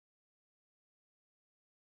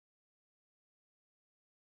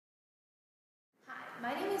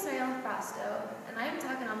My name is Mariela and I am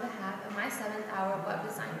talking on behalf of my 7th hour web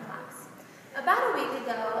design class. About a week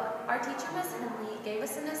ago, our teacher, Ms. Henley, gave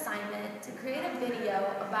us an assignment to create a video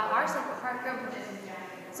about our Sacred Heart gremlin.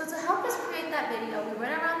 So to help us create that video, we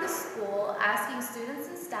went around the school asking students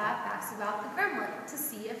and staff facts about the gremlin to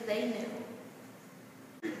see if they knew.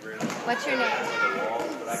 What's your name?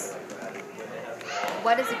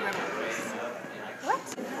 What is a gremlin? What?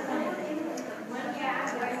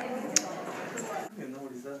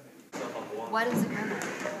 What is a gremlin?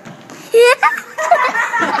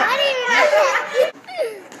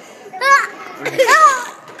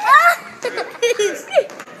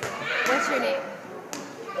 What's your name?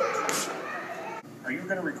 Are you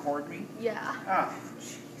going to record me? Yeah. Ah,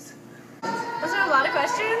 jeez. Was there a lot of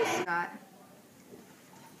questions? Scott.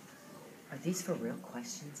 Are these for real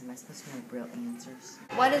questions? Am I supposed to know real answers?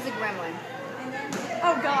 What is a gremlin?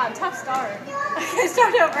 Oh God, tough start. Okay,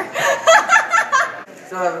 start over.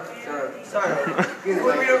 Sorry. Can you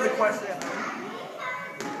read over the question?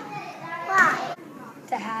 Why?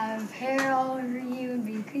 To have hair all over you and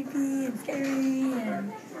be creepy and scary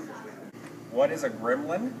and... What is a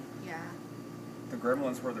gremlin? Yeah. The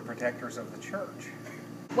gremlins were the protectors of the church.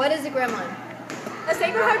 What is a gremlin? A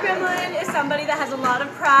Sacred Heart gremlin is somebody that has a lot of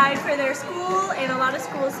pride for their school and a lot of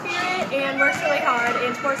school spirit and works really hard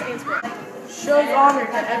in sports and school. Shows honor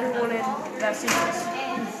to everyone in that sequence.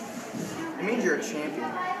 It means you're a champion.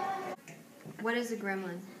 What is a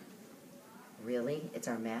gremlin? Really? It's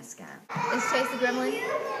our mascot. Is Chase a gremlin?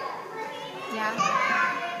 Yeah.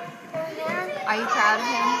 Are you proud of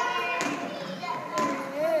him?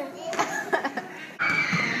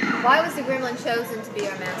 Why was the gremlin chosen to be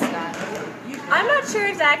our mascot? I'm not sure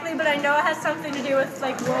exactly, but I know it has something to do with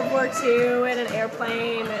like World War II and an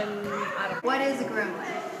airplane and I don't know. What is a gremlin?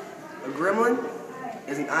 A gremlin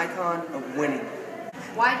is an icon of winning.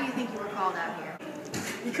 Why do you think you were called out here?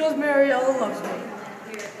 Because Mariela loves me.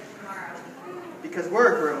 Because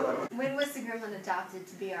we're a gremlin. When was the gremlin adopted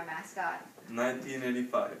to be our mascot?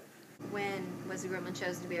 1985. When was the gremlin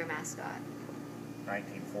chosen to be our mascot?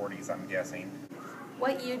 1940s, I'm guessing.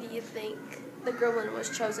 What year do you think the gremlin was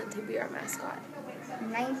chosen to be our mascot?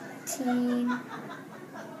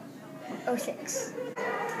 1906.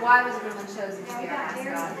 Why was the gremlin chosen to be our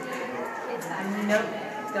mascot?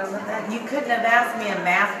 You couldn't have asked me a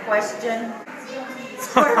math question.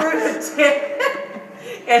 Square root of 10.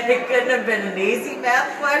 And it couldn't have been an easy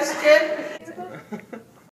math question.